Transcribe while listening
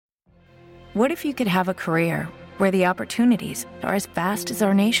What if you could have a career where the opportunities are as vast as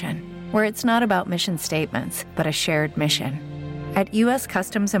our nation, where it's not about mission statements, but a shared mission? At U.S.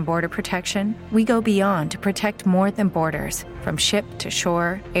 Customs and Border Protection, we go beyond to protect more than borders. From ship to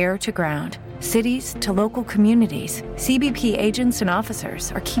shore, air to ground, cities to local communities, CBP agents and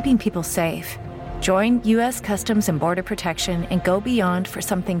officers are keeping people safe. Join U.S. Customs and Border Protection and go beyond for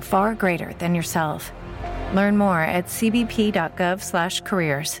something far greater than yourself. Learn more at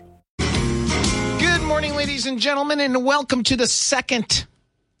cbp.gov/careers. Good morning, ladies and gentlemen, and welcome to the second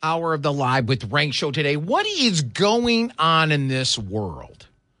hour of the Live with Rank show today. What is going on in this world?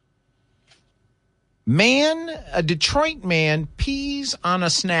 A Detroit man pees on a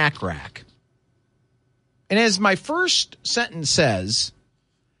snack rack. And as my first sentence says,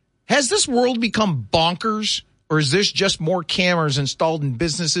 has this world become bonkers, or is this just more cameras installed in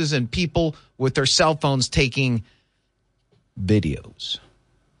businesses and people with their cell phones taking videos?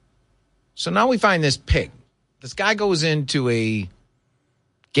 So now we find this pig. This guy goes into a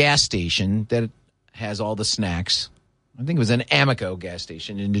gas station that has all the snacks. I think it was an Amoco gas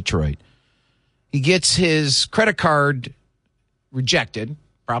station in Detroit. He gets his credit card rejected,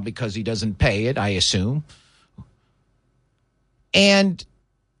 probably because he doesn't pay it, I assume. And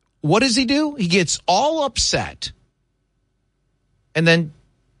what does he do? He gets all upset and then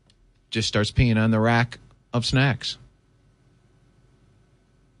just starts peeing on the rack of snacks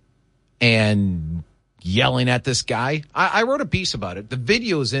and yelling at this guy. I wrote a piece about it. The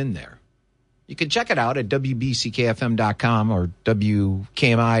video's in there. You can check it out at WBCKFM.com or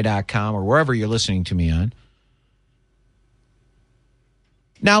WKMI.com or wherever you're listening to me on.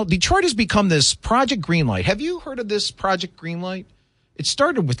 Now, Detroit has become this Project Greenlight. Have you heard of this Project Greenlight? It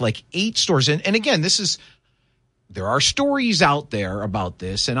started with like 8 stores. And again, there are stories out there about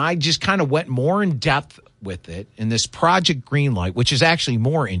this, and I just kind of went more in depth with it in this Project Greenlight, which is actually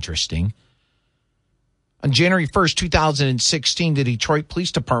more interesting. On January 1st, 2016, the Detroit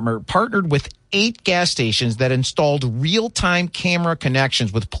Police Department partnered with 8 gas stations that installed real-time camera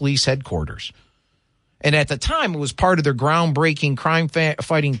connections with police headquarters. And at the time, it was part of their groundbreaking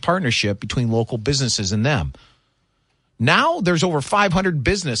crime-fighting partnership between local businesses and them. Now there's over 500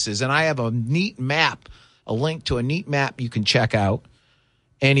 businesses, and I have a neat map, a link to a neat map you can check out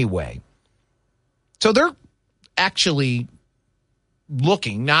anyway. So they're actually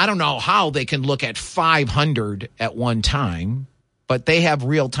looking. Now, I don't know how they can look at 500 at one time, but they have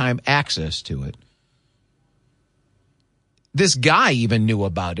real-time access to it. This guy even knew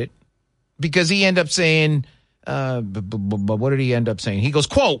about it because he ended up saying, what did he end up saying? He goes,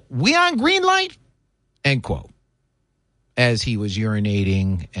 quote, "We on green light?" End quote. As he was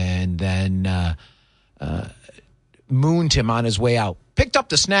urinating and then mooned him on his way out. Picked up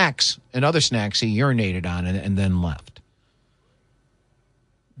the snacks and other snacks he urinated on and then left.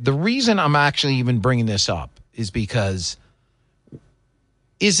 The reason I'm actually even bringing this up is because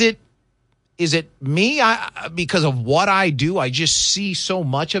is it me? Because of what I do, I just see so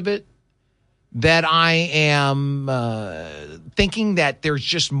much of it that I am thinking that there's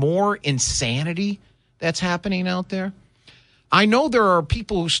just more insanity that's happening out there. I know there are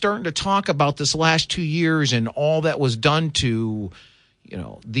people who are starting to talk about this last 2 years and all that was done to,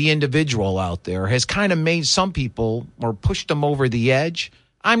 the individual out there has kind of made some people or pushed them over the edge.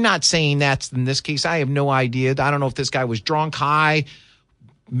 I'm not saying that's in this case. I have no idea. I don't know if this guy was drunk, high,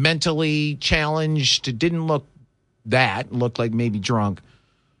 mentally challenged. It didn't look that. It looked like maybe drunk.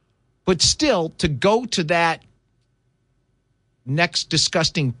 But still, to go to that next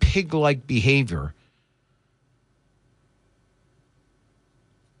disgusting pig-like behavior,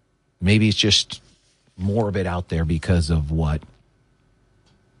 maybe it's just more of it out there because of what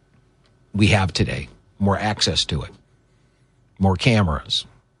we have today. More access to it. More cameras.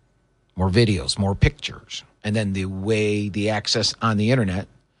 More videos. More pictures. And then the access on the internet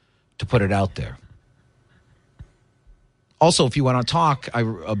to put it out there. Also, if you want to talk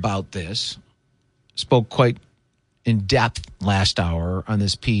about this, spoke quite in depth last hour on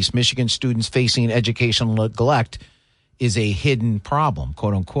this piece. Michigan students facing educational neglect is a hidden problem,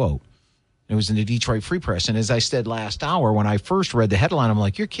 quote unquote. It was in the Detroit Free Press. And as I said last hour, when I first read the headline, I'm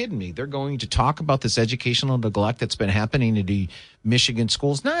like, you're kidding me. They're going to talk about this educational neglect that's been happening in the Michigan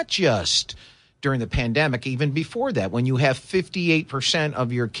schools, not just during the pandemic, even before that, when you have 58%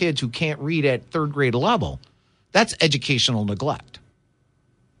 of your kids who can't read at third grade level. That's educational neglect.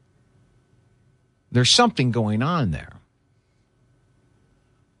 There's something going on there.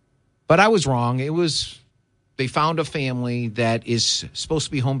 But I was wrong. They found a family that is supposed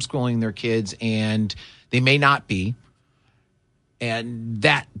to be homeschooling their kids, and they may not be. And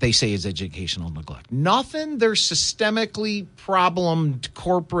that, they say, is educational neglect. Nothing. They're systemically problemed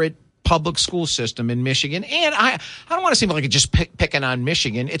corporate public school system in Michigan, and I don't want to seem like it's just picking on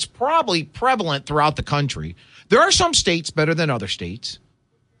Michigan. It's probably prevalent throughout the country. There are some states better than other states,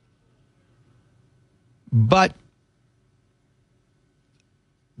 but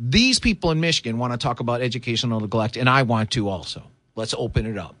these people in Michigan want to talk about educational neglect, and I want to also. Let's open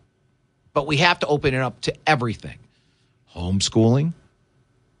it up. But we have to open it up to everything. Homeschooling,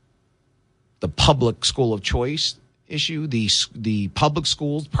 the public school of choice issue, the public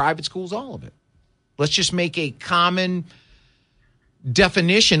schools, private schools, all of it. Let's just make a common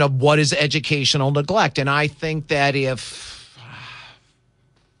definition of what is educational neglect. And I think that if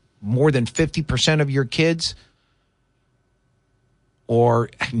more than 50% of your kids, or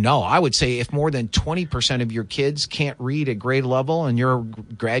no, I would say if more than 20% of your kids can't read at grade level and you're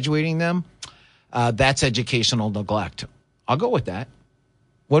graduating them, that's educational neglect. I'll go with that.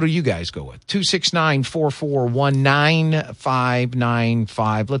 What do you guys go with?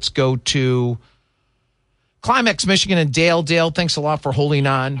 269-441-9595. Let's go to Climax, Michigan, and Dale. Dale, thanks a lot for holding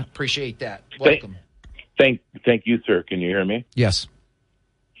on. Appreciate that. Welcome. Thank you, sir. Can you hear me? Yes.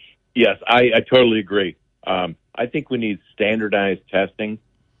 Yes, I totally agree. I think we need standardized testing.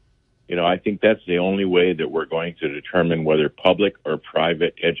 I think that's the only way that we're going to determine whether public or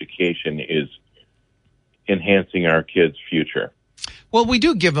private education is enhancing our kids' future. Well, we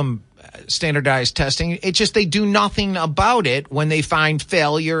do give them standardized testing. It's just they do nothing about it when they find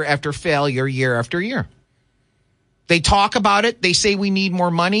failure after failure, year after year. They talk about it. They say we need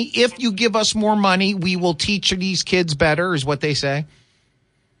more money. If you give us more money, we will teach these kids better, is what they say.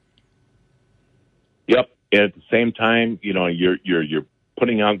 Yep. And at the same time, you're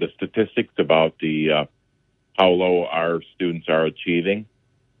putting out the statistics about the how low our students are achieving,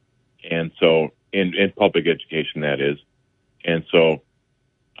 and so in public education, that is. And so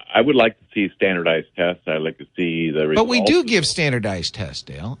I would like to see standardized tests. I'd like to see the results. But we do give standardized tests,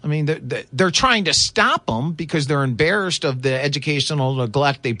 Dale. I mean, they're trying to stop them because they're embarrassed of the educational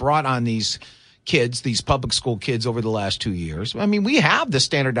neglect they brought on these kids, these public school kids over the last 2 years. I mean, we have the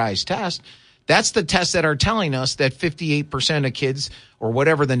standardized test. That's the tests that are telling us that 58% of kids, or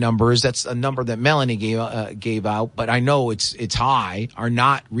whatever the number is, that's a number that Melanie gave out, but I know it's high, are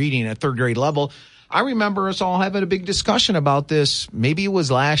not reading at third grade level. I remember us all having a big discussion about this. Maybe it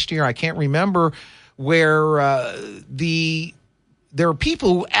was last year. I can't remember, where there are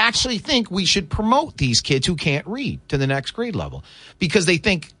people who actually think we should promote these kids who can't read to the next grade level because they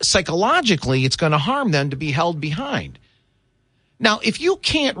think psychologically it's going to harm them to be held behind. Now, if you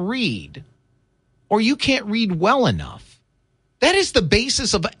can't read, or you can't read well enough, that is the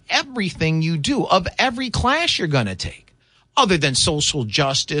basis of everything you do, of every class you're going to take, other than social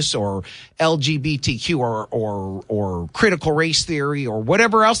justice or LGBTQ or critical race theory or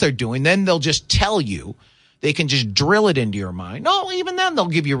whatever else they're doing. Then they'll just tell you. They can just drill it into your mind. No, even then they'll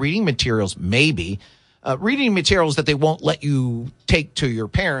give you reading materials, maybe. Reading materials that they won't let you take to your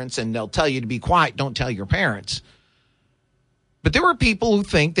parents, and they'll tell you to be quiet, don't tell your parents. But there are people who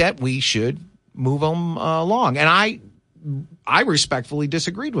think that we should move them along. And I respectfully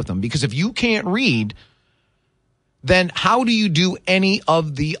disagreed with them, because if you can't read, then how do you do any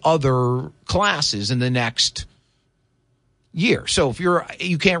of the other classes in the next year? So if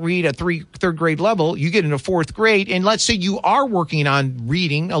you can't read at third grade level, you get into fourth grade, and let's say you are working on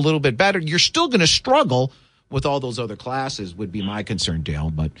reading a little bit better, you're still going to struggle with all those other classes, would be my concern, Dale.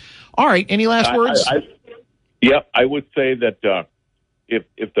 But all right, any last words? I would say that if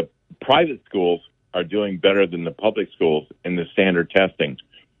the private schools are doing better than the public schools in the standard testing,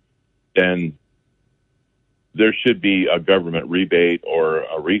 then there should be a government rebate or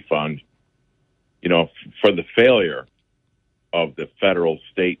a refund, for the failure of the federal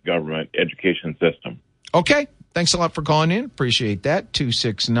state government education system. Okay. Thanks a lot for calling in. Appreciate that.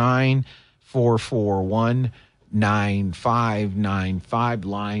 269-441-9595.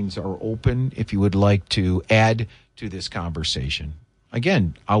 Lines are open if you would like to add to this conversation.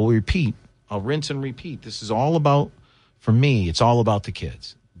 Again, I'll rinse and repeat. This is all about, for me, it's all about the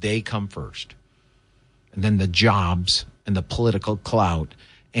kids. They come first. And then the jobs and the political clout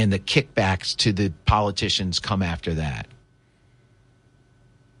and the kickbacks to the politicians come after that.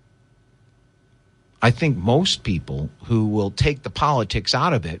 I think most people who will take the politics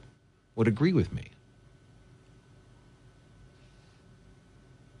out of it would agree with me.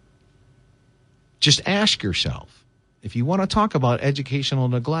 Just ask yourself, if you want to talk about educational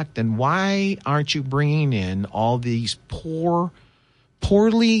neglect, then why aren't you bringing in all these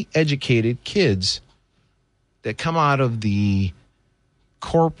poorly educated kids that come out of the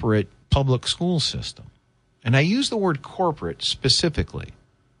corporate public school system? And I use the word corporate specifically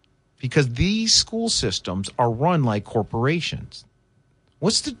because these school systems are run like corporations.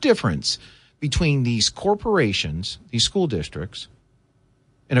 What's the difference between these corporations, these school districts,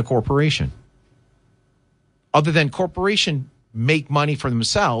 and a corporation? Other than corporation make money for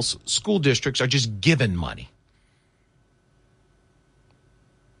themselves, school districts are just given money.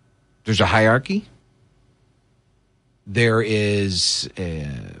 There's a hierarchy. There is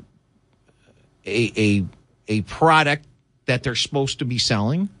a product that they're supposed to be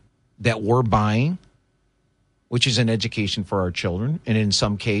selling, that we're buying, which is an education for our children, and in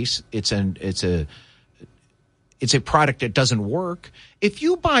some case, it's a product that doesn't work. If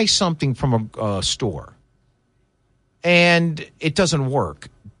you buy something from a store and it doesn't work,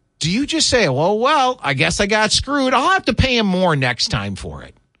 do you just say, well, I guess I got screwed. I'll have to pay him more next time for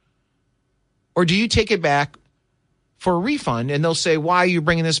it? Or do you take it back for a refund and they'll say, why are you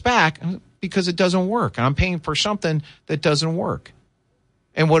bringing this back? Because it doesn't work. I'm paying for something that doesn't work.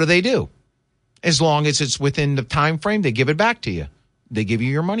 And what do? As long as it's within the time frame, they give it back to you. They give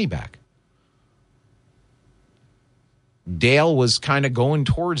you your money back. Dale was kind of going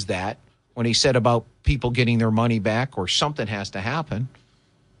towards that when he said about people getting their money back or something has to happen.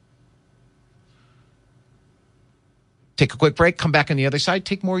 Take a quick break, come back on the other side,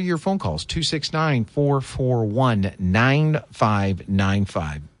 take more of your phone calls,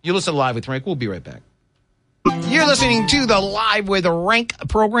 269-441-9595. You listen live with Rank. We'll be right back. You're listening to the Live with Rank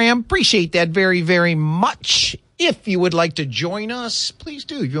program. Appreciate that very, very much. If you would like to join us, please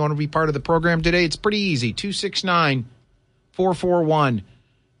do. If you want to be part of the program today, it's pretty easy.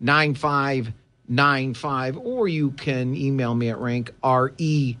 269-441-9595. Or you can email me at rank,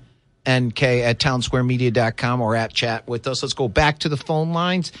 RENK, at townsquaremedia.com or at chat with us. Let's go back to the phone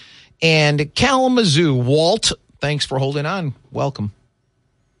lines. And Kalamazoo, Walt, thanks for holding on. Welcome.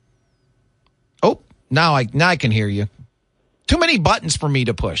 Oh, now I can hear you. Too many buttons for me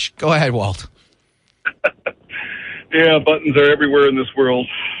to push. Go ahead, Walt. Yeah, buttons are everywhere in this world.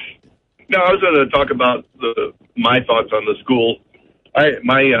 No, I was going to talk about my thoughts on the school.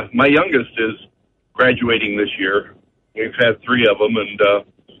 My youngest is graduating this year. We've had 3 of them, and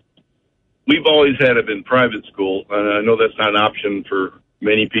we've always had them in private school. And I know that's not an option for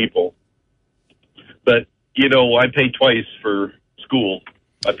many people. But, I pay twice for school.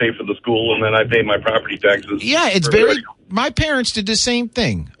 I pay for the school, and then I pay my property taxes. Yeah, my parents did the same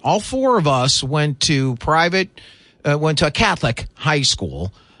thing. All 4 of us went to a Catholic high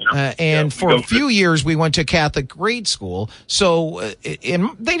school. And for a few years, we went to Catholic grade school. So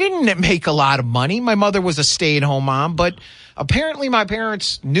they didn't make a lot of money. My mother was a stay-at-home mom, but apparently my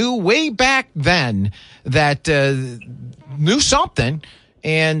parents knew way back then that knew something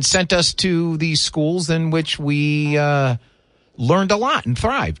and sent us to these schools in which we learned a lot and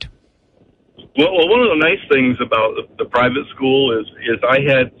thrived. Well, one of the nice things about the private school is I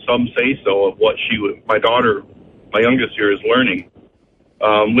had some say-so of what my daughter, my youngest here, is learning.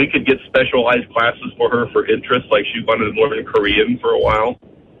 We could get specialized classes for her for interests, like she wanted to learn Korean for a while.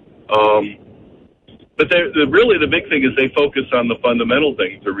 But really the big thing is they focus on the fundamental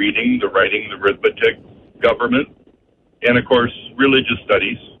things, the reading, the writing, the arithmetic, government, and, of course, religious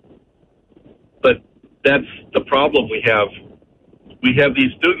studies. But that's the problem we have. We have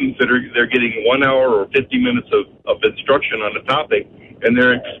these students that they're getting 1 hour or 50 minutes of instruction on a topic, and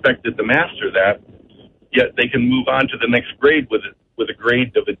they're expected to master that, yet they can move on to the next grade with a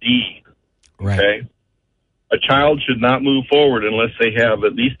grade of a D. Right. Okay? A child should not move forward unless they have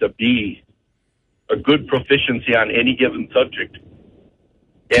at least a B, a good proficiency on any given subject.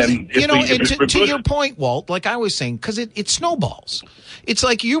 And to your point, Walt, like I was saying, because it snowballs. It's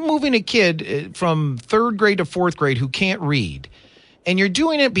like you're moving a kid from 3rd grade to 4th grade who can't read. And you're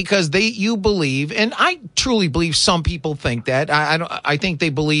doing it because you believe, and I truly believe some people think that. I think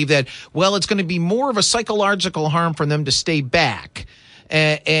they believe that, well, it's going to be more of a psychological harm for them to stay back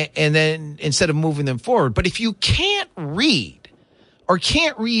and then instead of moving them forward. But if you can't read or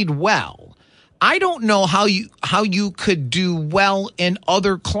can't read well, I don't know how you could do well in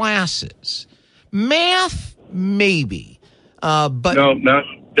other classes. Math, maybe. But no,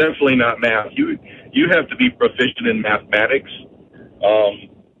 definitely not math. You have to be proficient in mathematics.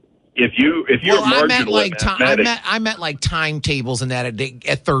 If you're marginal in mathematics, I meant like timetables and that at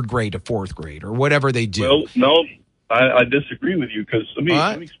 3rd grade to 4th grade or whatever they do. Well, no, I disagree with you because let me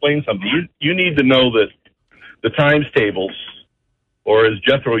explain something. You need to know that the times tables, or as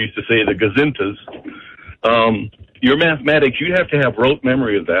Jethro used to say, the gazintas. Your mathematics, you have to have rote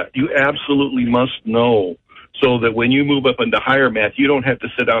memory of that. You absolutely must know, so that when you move up into higher math, you don't have to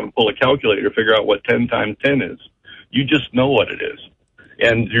sit down and pull a calculator to figure out what 10 times 10 is. You just know what it is.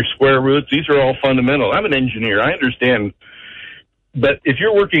 And your square roots, these are all fundamental. I'm an engineer. I understand. But if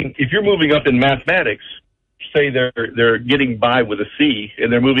you're moving up in mathematics, say they're getting by with a C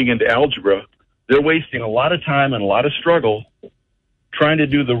and they're moving into algebra, they're wasting a lot of time and a lot of struggle trying to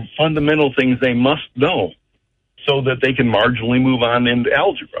do the fundamental things they must know so that they can marginally move on into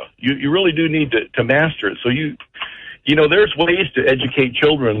algebra. You really do need to master it. So there's ways to educate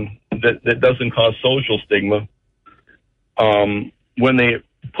children that doesn't cause social stigma. When they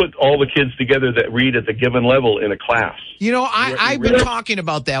put all the kids together that read at the given level in a class. I've been talking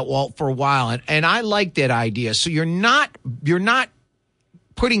about that, Walt, for a while, and I like that idea. So you're not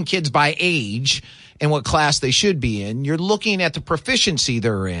putting kids by age and what class they should be in. You're looking at the proficiency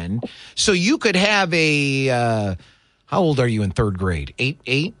they're in. So you could have how old are you in third grade?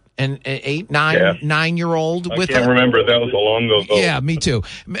 9-year-old with. I can't remember. That was a long ago. Yeah, me too.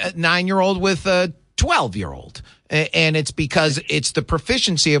 9-year-old with a 12-year-old. And it's because it's the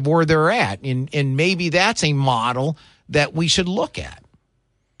proficiency of where they're at. And maybe that's a model that we should look at.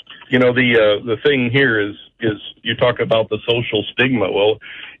 The thing here is you talk about the social stigma. Well,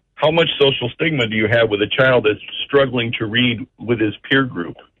 how much social stigma do you have with a child that's struggling to read with his peer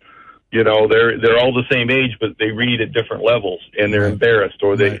group? They're all the same age, but they read at different levels, and they're embarrassed,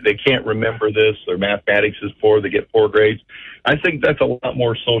 or they can't remember this, their mathematics is poor, they get poor grades. I think that's a lot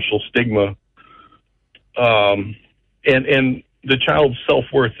more social stigma. And the child's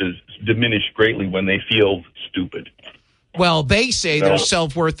self-worth is diminished greatly when they feel stupid. Well, they say their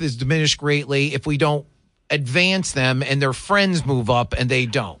self-worth is diminished greatly if we don't advance them and their friends move up and they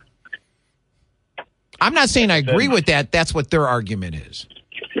don't. I'm not saying I agree with that. That's what their argument is.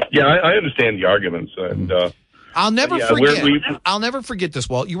 Yeah, I understand the arguments. And I'll never forget this,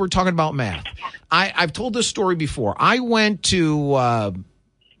 Walt. You were talking about math. I've told this story before. I went to, what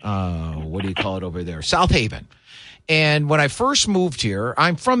do you call it over there? South Haven. And when I first moved here,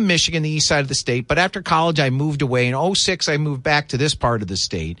 I'm from Michigan, the east side of the state. But after college, I moved away. In 2006, I moved back to this part of the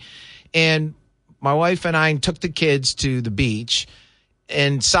state. And my wife and I took the kids to the beach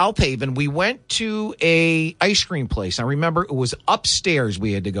in South Haven. We went to a ice cream place. I remember it was upstairs.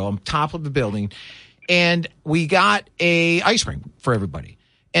 We had to go on top of the building. And we got a ice cream for everybody.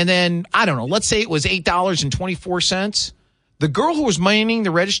 And then, I don't know, let's say it was $8.24. The girl who was manning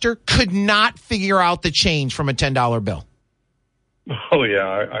the register could not figure out the change from a $10 bill. Oh,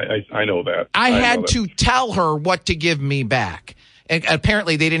 yeah, I know that. I had to tell her what to give me back. And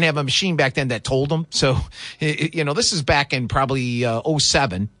apparently they didn't have a machine back then that told them. So, this is back in probably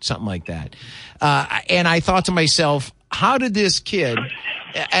 2007, something like that. And I thought to myself, how did this kid,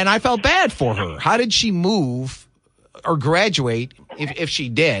 and I felt bad for her, how did she move or graduate if she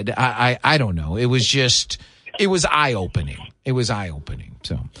did? I don't know. It was eye-opening. It was eye-opening.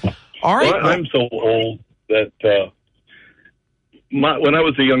 So, all right. Well, I'm so old that when I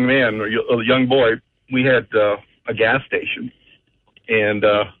was a young man or a young boy, we had a gas station. And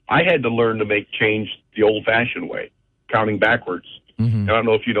I had to learn to make change the old-fashioned way, counting backwards. Mm-hmm. I don't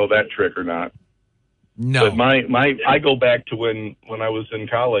know if you know that trick or not. No. But I go back to when I was in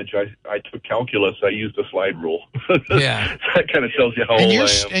college. I took calculus. I used a slide rule. Yeah. That kind of tells you how old I am.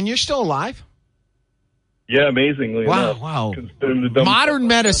 And you're still alive? Yeah, amazingly enough. Wow. Modern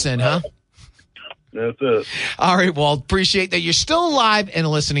medicine, huh? That's it. All right, well, appreciate that you're still alive and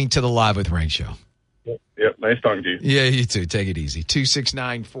listening to the Live with Rain show. Yep, nice talking to you. Yeah, you too. Take it easy.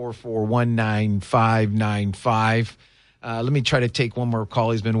 269-441-9595. Let me try to take one more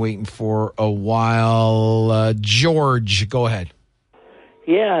call. He's been waiting for a while. George, go ahead.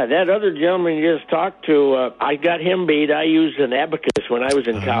 Yeah, that other gentleman you just talked to, I got him beat. I used an abacus when I was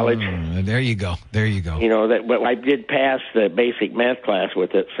in college. There you go. But I did pass the basic math class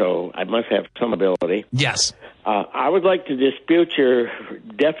with it, so I must have some ability. Yes. I would like to dispute your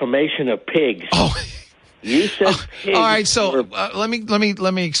defamation of pigs. Oh, you said pigs. All right. So let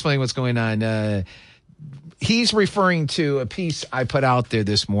me explain what's going on. He's referring to a piece I put out there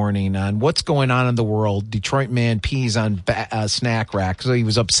this morning on what's going on in the world. Detroit man pees on snack rack. So he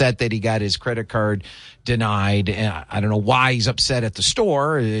was upset that he got his credit card denied. I don't know why he's upset at the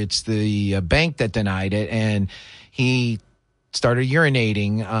store. It's the bank that denied it. And he started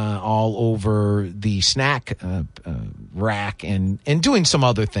urinating all over the snack rack and doing some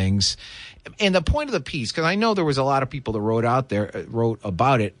other things. And the point of the piece, because I know there was a lot of people that wrote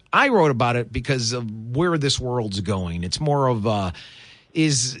about it. I wrote about it because of where this world's going. It's more of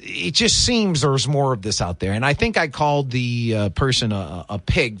it just seems there's more of this out there. And I think I called the person a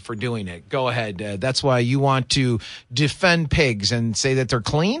pig for doing it. Go ahead. That's why you want to defend pigs and say that they're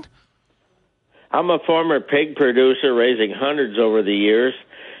clean? I'm a former pig producer, raising hundreds over the years,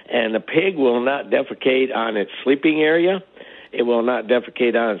 and a pig will not defecate on its sleeping area. It will not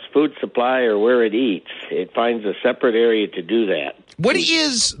defecate on its food supply or where it eats. It finds a separate area to do that. What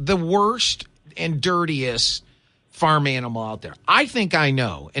is the worst and dirtiest farm animal out there? I think I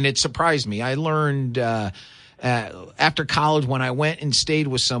know, and it surprised me. I learned after college when I went and stayed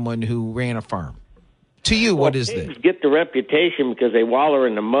with someone who ran a farm. To you, what is this? Pigs get the reputation because they waller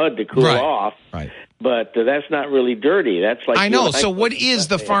in the mud to cool off. Right. But that's not really dirty. That's like I know. So what is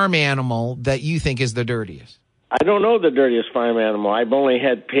the farm animal that you think is the dirtiest? I don't know the dirtiest farm animal. I've only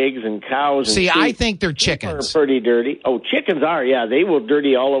had pigs and cows. And See, sheep. I think they're chickens. They're pretty dirty. Oh, chickens are. Yeah, they will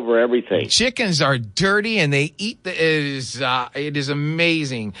dirty all over everything. Chickens are dirty, and they eat. It is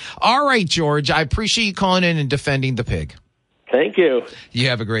amazing. All right, George. I appreciate you calling in and defending the pig. Thank you. You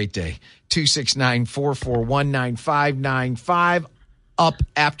have a great day. 269-441-9595. Up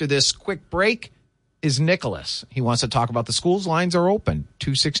after this quick break is Nicholas. He wants to talk about the schools. Lines are open.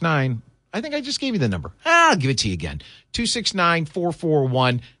 269. I think I just gave you the number. I'll give it to you again.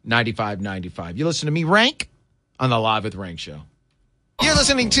 269-441-9595. You listen to me, Rank, on the Live with Rank show. You're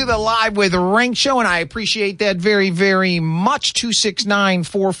listening to the Live with Rank show, and I appreciate that very, very much.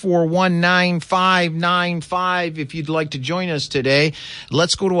 269-441-9595. If you'd like to join us today,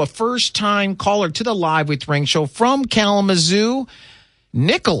 let's go to a first-time caller to the Live with Rank show from Kalamazoo,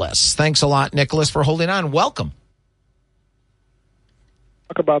 Nicholas. Thanks a lot, Nicholas, for holding on. Welcome.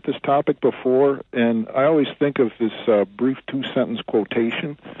 Talk about this topic before, and I always think of this brief two-sentence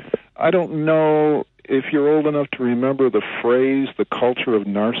quotation. I don't know if you're old enough to remember the phrase, the culture of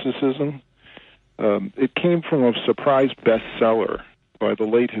narcissism. It came from a surprise bestseller by the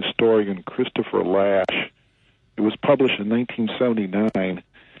late historian Christopher Lasch. It was published in 1979,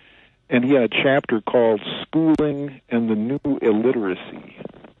 and he had a chapter called Schooling and the New Illiteracy.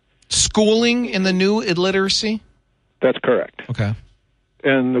 Schooling and the New Illiteracy? That's correct. Okay.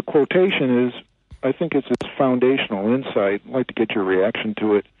 And the quotation is, I think it's his foundational insight. I'd like to get your reaction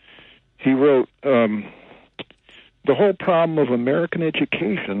to it. He wrote, the whole problem of American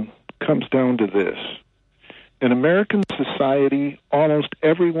education comes down to this. In American society, almost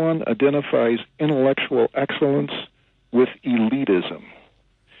everyone identifies intellectual excellence with elitism.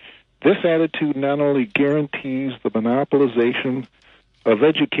 This attitude not only guarantees the monopolization of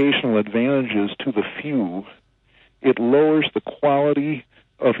educational advantages to the few, it lowers the quality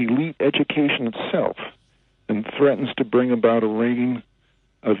of elite education itself and threatens to bring about a reign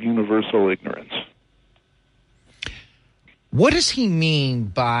of universal ignorance. What does he mean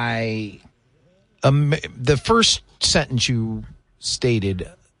by the first sentence you stated?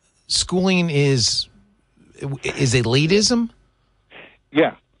 Schooling is elitism?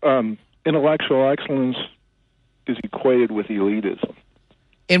 Yeah. Intellectual excellence is equated with elitism.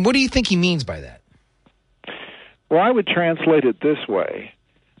 And what do you think he means by that? Well, I would translate it this way.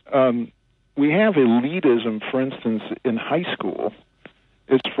 We have elitism, for instance, in high school.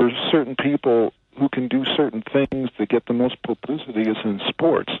 It's for certain people who can do certain things that get the most publicity is in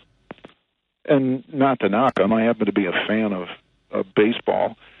sports. And not to knock them, I happen to be a fan of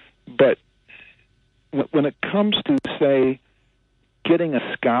baseball. But when it comes to, say, getting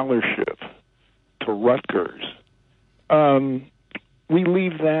a scholarship to Rutgers, we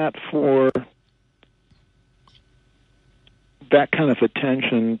leave that for that kind of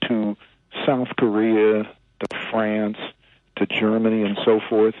attention to South Korea, to France, to Germany, and so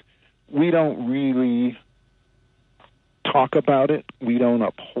forth. We don't really talk about it. We don't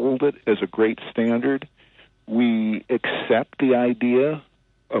uphold it as a great standard. We accept the idea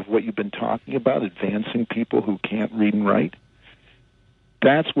of what you've been talking about, advancing people who can't read and write.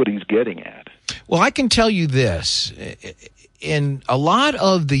 That's what he's getting at. Well, I can tell you this. In a lot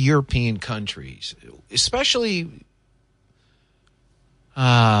of the European countries, especially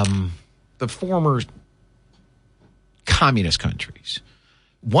the former communist countries,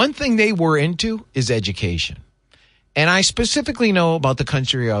 one thing they were into is education. And I specifically know about the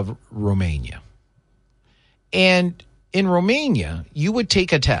country of Romania. And in Romania, you would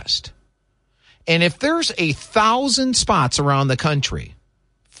take a test. And if there's 1,000 spots around the country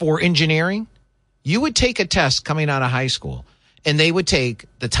for engineering, you would take a test coming out of high school, and they would take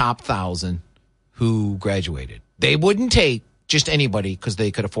the top 1,000 who graduated. They wouldn't take just anybody because they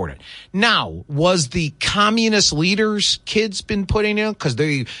could afford it. Now, was the communist leaders' kids been putting in because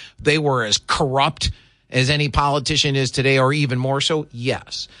they were as corrupt as any politician is today, or even more so?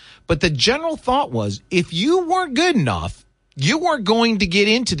 Yes. But the general thought was, if you weren't good enough, you weren't going to get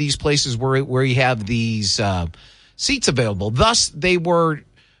into these places where you have these seats available. Thus, they were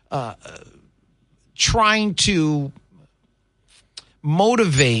trying to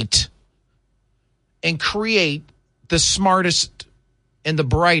motivate and create the smartest and the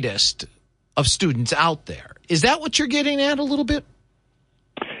brightest of students out there. Is that what you're getting at a little bit?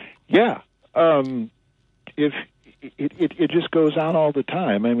 Yeah. If it just goes on all the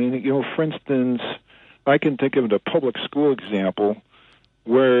time. I mean, for instance, I can think of a public school example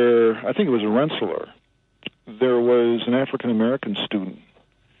where I think it was Rensselaer. There was an African-American student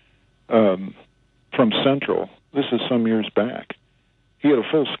from Central. This is some years back. He had a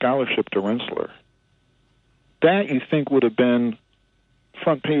full scholarship to Rensselaer. That, you think, would have been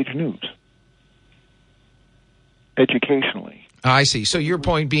front-page news, educationally. I see. So your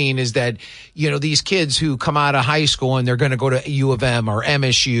point being is that, these kids who come out of high school and they're going to go to U of M or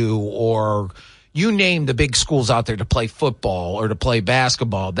MSU or you name the big schools out there to play football or to play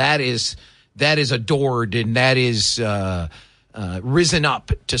basketball, that is adored and that is risen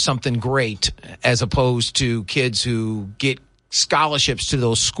up to something great, as opposed to kids who get scholarships to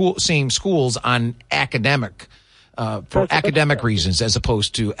those same schools on academic reasons as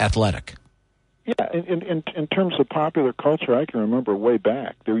opposed to athletic. Yeah, in terms of popular culture, I can remember way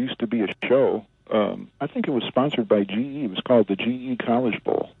back there used to be a show. I think it was sponsored by GE. It was called the GE College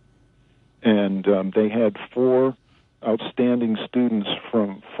Bowl, and they had 4 outstanding students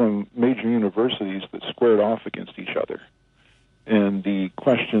from major universities that squared off against each other. And the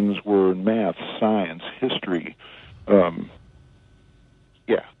questions were math, science, history,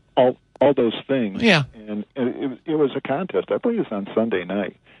 all those things. Yeah. And it was a contest. I believe it was on Sunday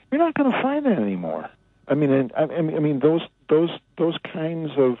night. You're not going to find that anymore. I mean, those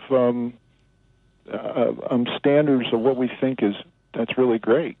kinds of standards of what we think that's really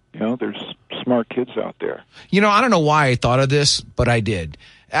great. There's smart kids out there. I don't know why I thought of this, but I did.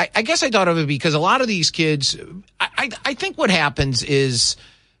 I guess I thought of it because a lot of these kids, I think what happens is,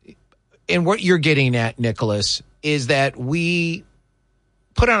 and what you're getting at, Nicholas, is that we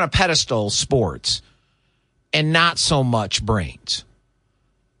put on a pedestal sports and not so much brains.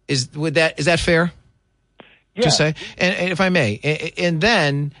 Is that fair? Yeah. To say? And if I may, and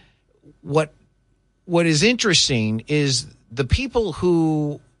then what is interesting is the people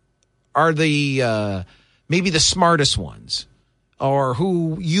who are the maybe the smartest ones, or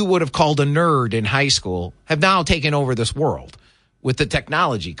who you would have called a nerd in high school, have now taken over this world with the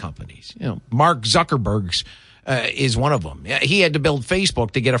technology companies. Mark Zuckerberg is one of them. He had to build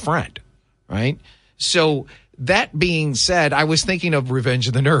Facebook to get a friend, right? So that being said, I was thinking of Revenge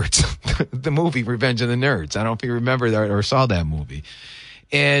of the Nerds, the movie Revenge of the Nerds. I don't know if you remember that or saw that movie.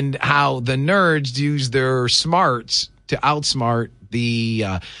 And how the nerds use their smarts to outsmart the,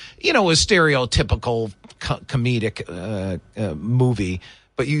 a stereotypical comedic movie,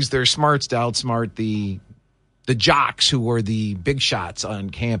 but use their smarts to outsmart the jocks who were the big shots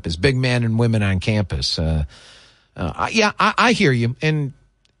on campus, big men and women on campus. I hear you. And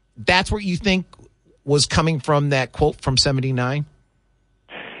that's what you think was coming from that quote from 79?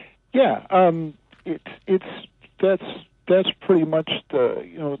 Yeah, that's pretty much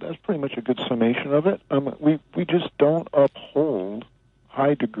that's pretty much a good summation of it. We just don't uphold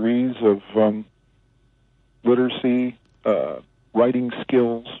high degrees of literacy, writing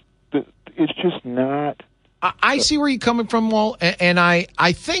skills. It's just not. I see where you're coming from, Walt, and I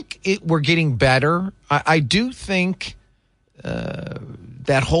think we're getting better. I do think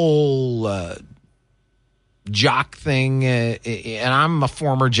that whole jock thing, and I'm a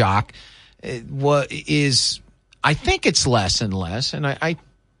former jock, I think it's less and less, and I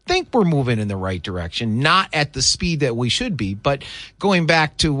think we're moving in the right direction, not at the speed that we should be, but going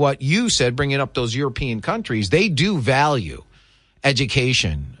back to what you said, bringing up those European countries, they do value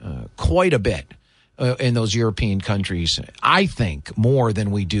education quite a bit in those European countries, I think, more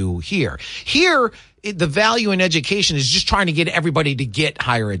than we do here. Here, the value in education is just trying to get everybody to get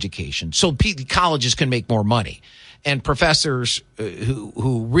higher education so colleges can make more money. And professors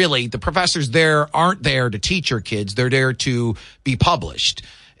who really, the professors there aren't there to teach your kids. They're there to be published.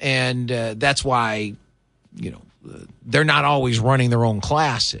 And that's why, they're not always running their own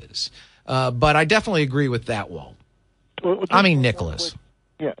classes. But I definitely agree with that, Walt. Nicholas.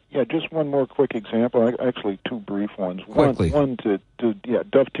 Yeah, just one more quick example. Actually, 2 brief ones. Quickly. One to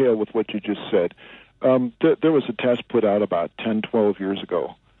dovetail with what you just said. There was a test put out about 10, 12 years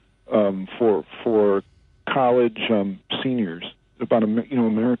ago for college seniors about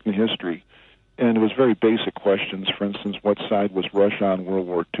American history, and it was very basic questions. For instance, what side was Russia on World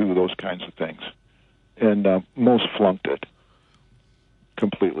War II? Those kinds of things, and most flunked it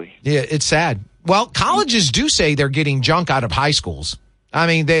completely. Yeah, it's sad. Well, colleges do say they're getting junk out of high schools. I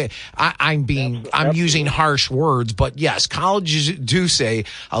mean, I'm using harsh words, but yes, colleges do say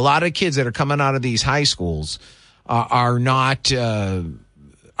a lot of kids that are coming out of these high schools are not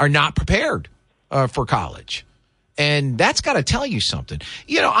prepared for college, And that's got to tell you something.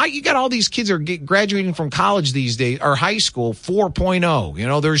 You got all these kids are graduating from college these days, or high school,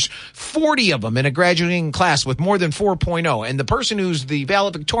 4.0. There's 40 of them in a graduating class with more than 4.0. And the person who's the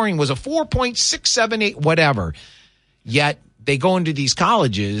valedictorian was a 4.678, whatever. Yet they go into these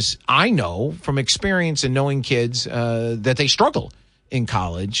colleges. I know from experience and knowing kids that they struggle in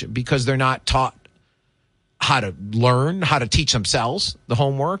college because they're not taught how to learn, how to teach themselves. The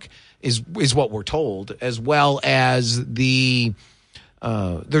homework is what we're told, as well as they're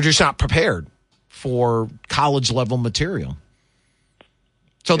just not prepared for college level material.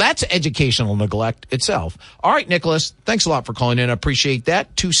 So that's educational neglect itself. All right, Nicholas, thanks a lot for calling in. I appreciate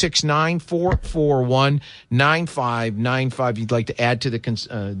that. 269-441-9595. You'd like to add to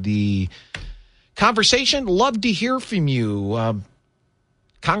the conversation? Love to hear from you.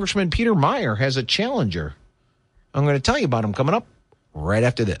 Congressman Peter Meijer has a challenger. I'm going to tell you about him coming up right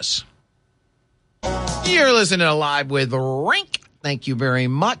after this. You're listening to Live with Rink. Thank you very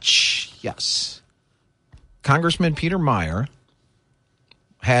much. Yes. Congressman Peter Meijer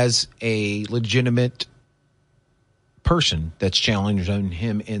has a legitimate person that's challenging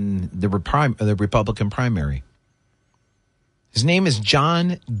him in the Republican primary. His name is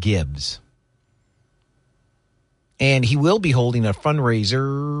John Gibbs. And he will be holding a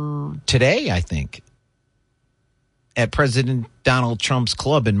fundraiser today, I think, at President Donald Trump's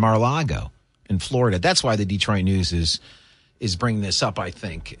club in Mar-a-Lago in Florida. That's why the Detroit News is bringing this up, I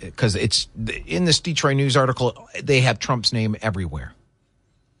think, because it's in this Detroit News article, they have Trump's name everywhere,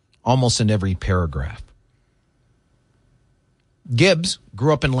 almost in every paragraph. Gibbs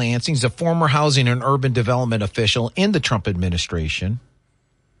grew up in Lansing. He's a former housing and urban development official in the Trump administration.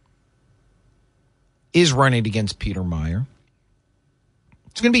 Is running against Peter Meijer.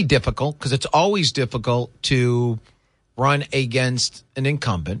 It's going to be difficult because it's always difficult to run against an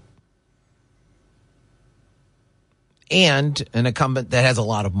incumbent and an incumbent that has a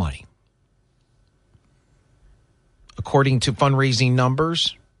lot of money. According to fundraising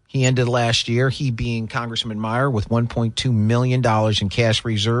numbers, he ended last year, he being Congressman Meijer, with $1.2 million in cash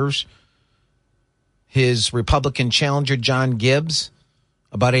reserves. His Republican challenger, John Gibbs,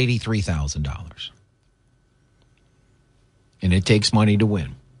 about $83,000. And it takes money to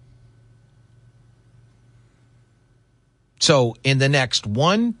win. So in the next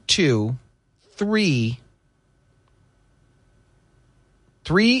 4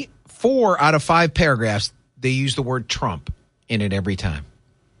 out of 5 paragraphs, they use the word Trump in it every time.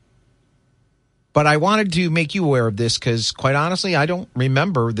 But I wanted to make you aware of this because, quite honestly, I don't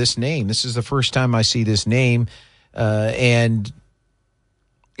remember this name. This is the first time I see this name. And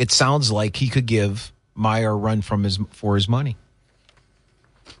it sounds like he could give Meijer a run for his money.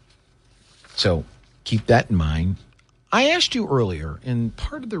 So keep that in mind. I asked you earlier, and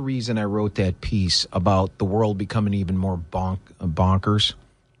part of the reason I wrote that piece about the world becoming even more bonkers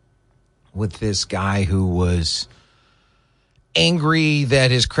with this guy who was angry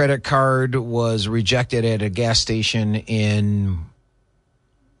that his credit card was rejected at a gas station in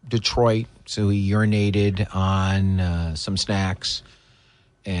Detroit, so he urinated on some snacks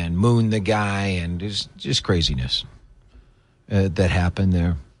and mooned the guy, and just craziness that happened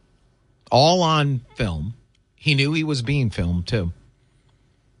there. All on film. He knew he was being filmed, too.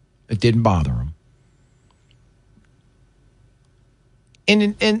 It didn't bother him.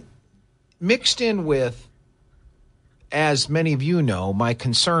 And mixed in with, as many of you know, my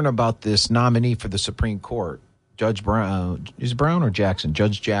concern about this nominee for the Supreme Court, Judge Brown, is Brown or Jackson?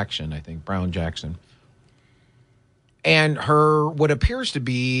 Judge Jackson, I think, Brown Jackson. And her, what appears to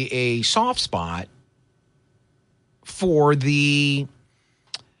be a soft spot for the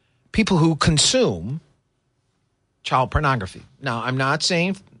people who consume child pornography. Now, I'm not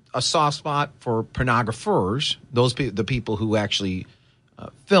saying a soft spot for pornographers, the people who actually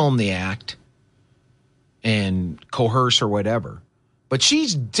film the act and coerce or whatever. But she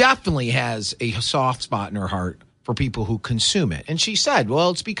definitely has a soft spot in her heart for people who consume it. And she said, well,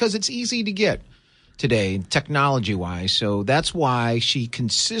 it's because it's easy to get today, technology-wise. So that's why she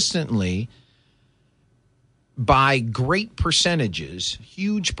consistently, by great percentages,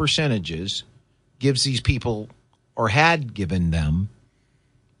 huge percentages, gives these people, or had given them,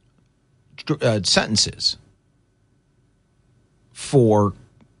 sentences for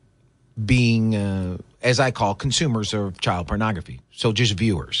being, as I call, consumers of child pornography. So just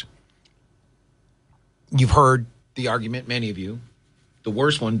viewers. You've heard the argument, many of you, the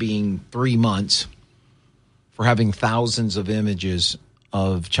worst one being 3 months for having thousands of images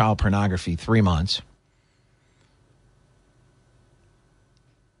of child pornography, 3 months.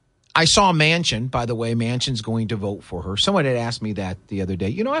 I saw Manchin, by the way. Manchin's going to vote for her. Someone had asked me that the other day.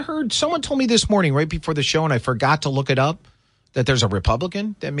 You know, I heard someone told me this morning right before the show, and I forgot to look it up, that there's a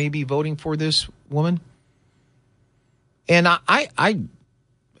Republican that may be voting for this woman. And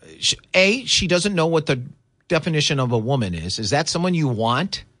she doesn't know what the definition of a woman is. Is that someone you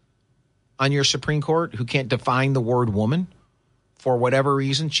want on your Supreme Court who can't define the word woman for whatever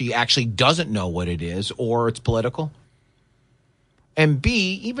reason? She actually doesn't know what it is, or it's political. And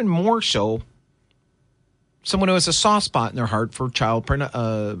B, even more so, someone who has a soft spot in their heart for child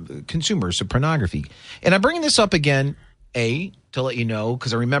consumers of pornography. And I'm bringing this up again, A, to let you know,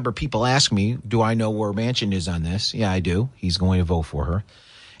 because I remember people ask me, do I know where Manchin is on this? Yeah, I do. He's going to vote for her.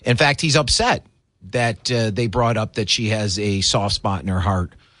 In fact, he's upset that they brought up that she has a soft spot in her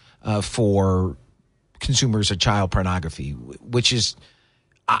heart for consumers of child pornography, which is,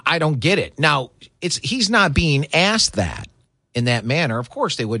 I don't get it. Now, he's not being asked that in that manner. Of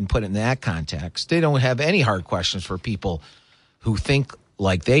course, they wouldn't put it in that context. They don't have any hard questions for people who think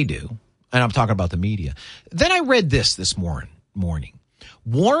like they do. And I'm talking about the media. Then I read this morning.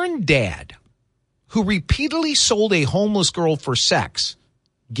 Warren Dad, who repeatedly sold a homeless girl for sex,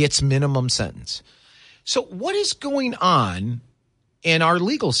 gets minimum sentence. So what is going on in our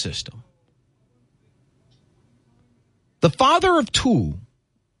legal system? The father of two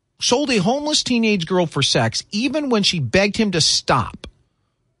sold a homeless teenage girl for sex even when she begged him to stop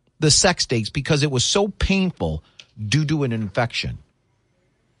the sex dates because it was so painful due to an infection.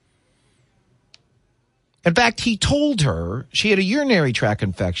 In fact, he told her she had a urinary tract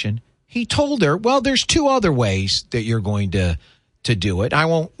infection. He told her, well, there's two other ways that you're going to do it. I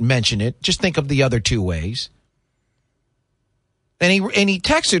won't mention it. Just think of the other two ways. And he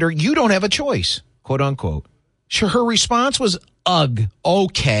texted her, you don't have a choice, quote unquote. Her response was, ugh,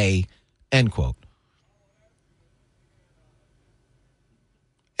 okay, end quote.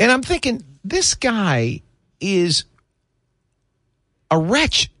 And I'm thinking, this guy is a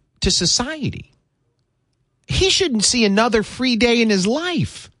wretch to society. He shouldn't see another free day in his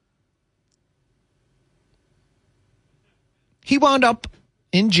life. He wound up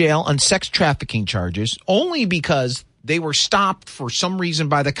in jail on sex trafficking charges only because they were stopped for some reason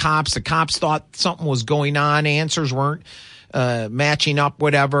by the cops. The cops thought something was going on. Answers weren't matching up,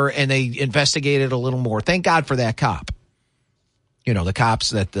 whatever, and they investigated a little more. Thank God for that cop. You know, the cops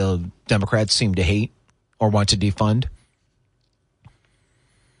that the Democrats seem to hate or want to defund.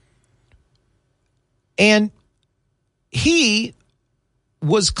 And he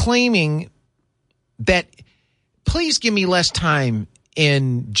was claiming that, please give me less time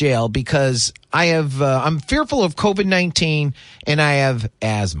in jail because I'm fearful of COVID-19 and I have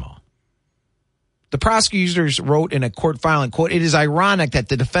asthma. The prosecutors wrote in a court filing, quote, it is ironic that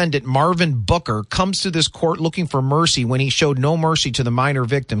the defendant, Marvin Booker, comes to this court looking for mercy when he showed no mercy to the minor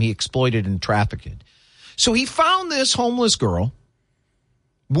victim he exploited and trafficked. So he found this homeless girl,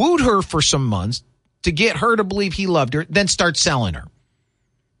 wooed her for some months to get her to believe he loved her, then start selling her.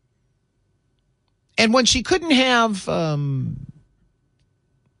 And when she couldn't have,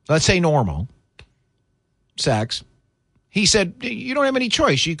 let's say normal sex, he said, you don't have any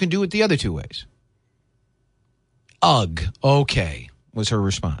choice. You can do it the other two ways. Ugh, okay, was her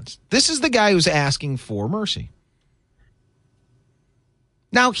response. This is the guy who's asking for mercy.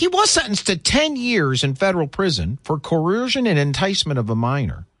 Now, he was sentenced to 10 years in federal prison for coercion and enticement of a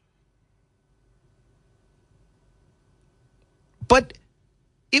minor. But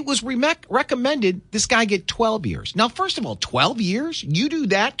it was recommended this guy get 12 years. Now, first of all, 12 years? You do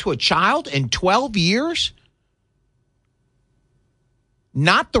that to a child in 12 years?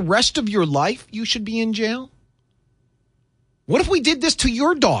 Not the rest of your life you should be in jail? What if we did this to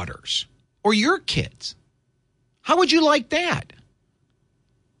your daughters or your kids? How would you like that?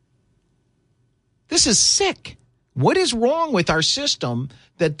 This is sick. What is wrong with our system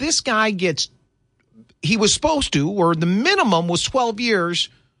that this guy gets, he was supposed to, or the minimum was 12 years,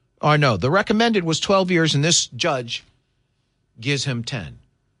 or no, the recommended was 12 years, and this judge gives him 10.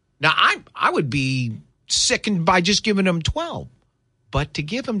 Now, I would be sickened by just giving him 12, but to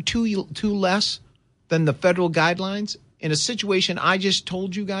give him two less than the federal guidelines in a situation I just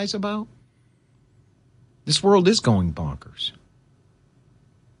told you guys about, this world is going bonkers.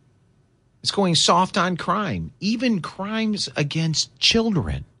 It's going soft on crime, even crimes against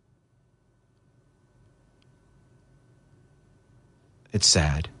children. It's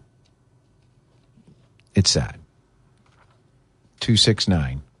sad. It's sad.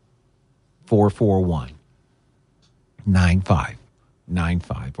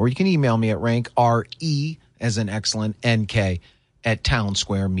 269-441-9595. Or you can email me at rank, R-E, as an excellent, N-K, at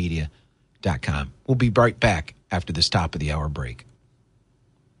townsquaremedia.com. We'll be right back after this top of the hour break.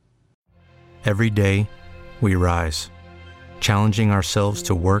 Every day, we rise, challenging ourselves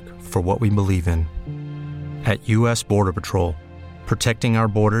to work for what we believe in. At U.S. Border Patrol, protecting our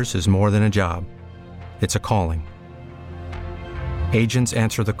borders is more than a job. It's a calling. Agents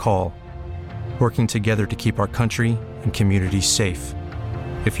answer the call, working together to keep our country and communities safe.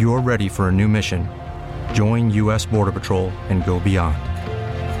 If you're ready for a new mission, join U.S. Border Patrol and go beyond.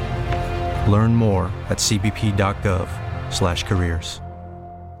 Learn more at cbp.gov/careers.